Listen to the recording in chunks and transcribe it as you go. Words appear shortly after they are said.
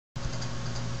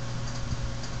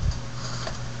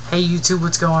Hey YouTube,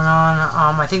 what's going on?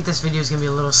 I think this video is going to be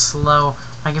a little slow.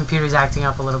 My computer's acting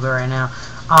up a little bit right now.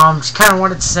 Just kind of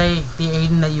wanted to say the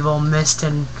Aiden that you've all missed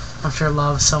and I'm sure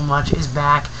love so much is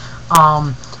back.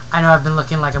 I know I've been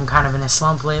looking like I'm kind of in a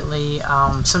slump lately.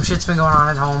 Some shit's been going on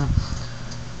at home.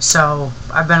 So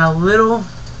I've been a little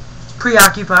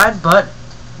preoccupied, but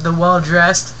the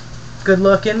well-dressed,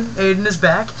 good-looking Aiden is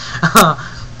back.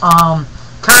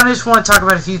 Kind of just want to talk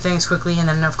about a few things quickly, and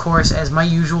then of course, as my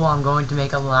usual, I'm going to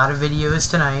make a lot of videos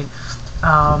tonight.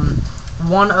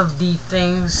 One of the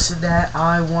things that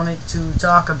I wanted to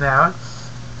talk about,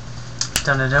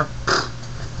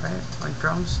 right, like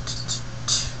drums.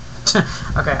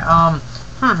 Okay, I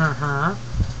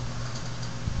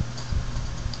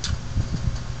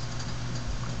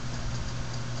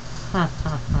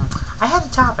had a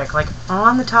topic, like,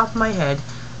 on the top of my head,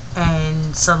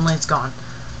 and suddenly it's gone.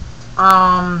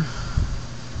 Have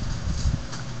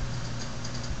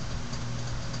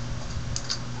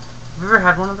you ever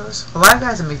had one of those? A lot of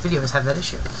guys that make videos have that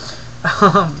issue.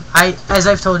 As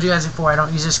I've told you guys before, I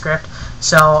don't use a script,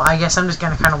 so I guess I'm just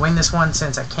gonna kind of wing this one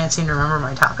since I can't seem to remember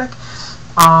my topic.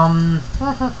 What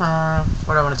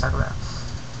do I want to talk about?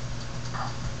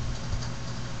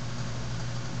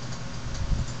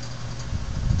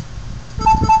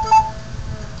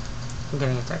 I'm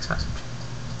getting a text message.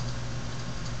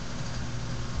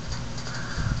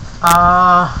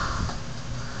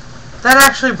 That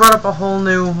actually brought up a whole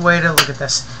new way to look at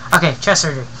this. Okay, chest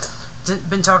surgery.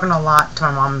 Been talking a lot to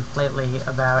my mom lately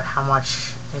about how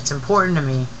much it's important to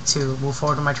me to move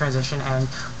forward with my transition and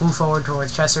move forward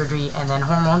towards chest surgery and then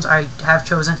hormones. I have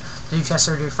chosen to do chest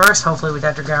surgery first, hopefully with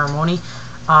Dr. Garamoni,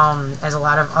 as a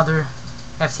lot of other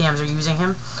FTMs are using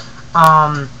him.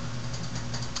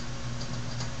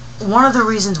 One of the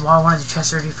reasons why I want to do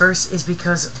chest surgery first is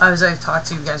because, as I've talked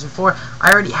to you guys before,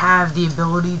 I already have the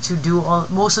ability to do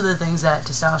most of the things that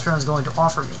testosterone is going to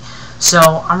offer me. So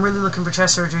I'm really looking for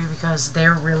chest surgery because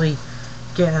they're really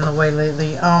getting in the way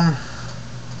lately.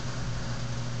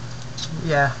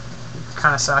 Yeah,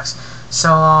 kind of sucks. So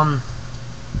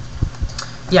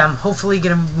yeah, I'm hopefully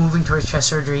moving towards chest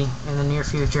surgery in the near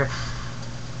future.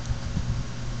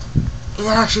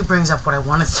 That actually brings up what I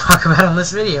wanted to talk about on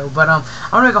this video, but I want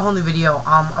to make a whole new video.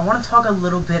 I want to talk a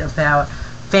little bit about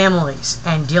families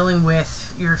and dealing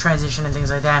with your transition and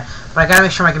things like that, but I gotta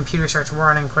make sure my computer starts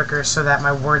running quicker so that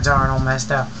my words aren't all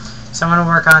messed up. So I'm going to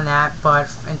work on that, but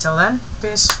until then,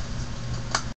 peace.